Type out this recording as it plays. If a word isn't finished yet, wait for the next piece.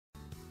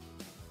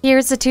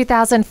Here's a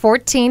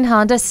 2014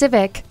 Honda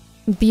Civic.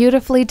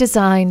 Beautifully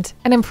designed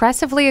and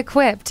impressively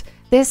equipped,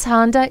 this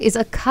Honda is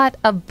a cut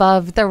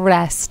above the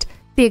rest.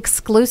 The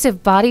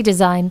exclusive body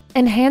design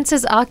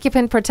enhances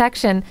occupant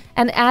protection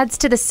and adds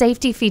to the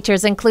safety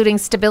features including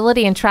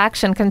stability and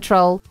traction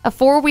control, a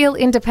four-wheel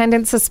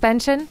independent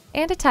suspension,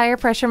 and a tire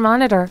pressure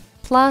monitor.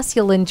 Plus,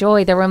 you'll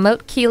enjoy the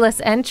remote keyless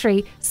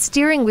entry,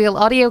 steering wheel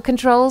audio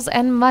controls,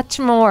 and much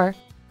more.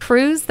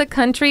 Cruise the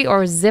country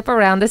or zip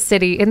around the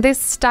city in this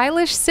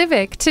stylish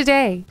Civic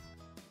today.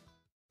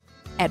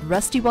 At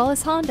Rusty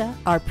Wallis Honda,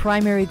 our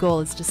primary goal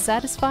is to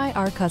satisfy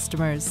our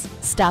customers.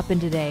 Stop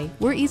in today.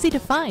 We're easy to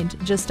find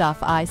just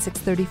off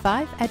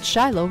I-635 at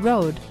Shiloh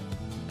Road.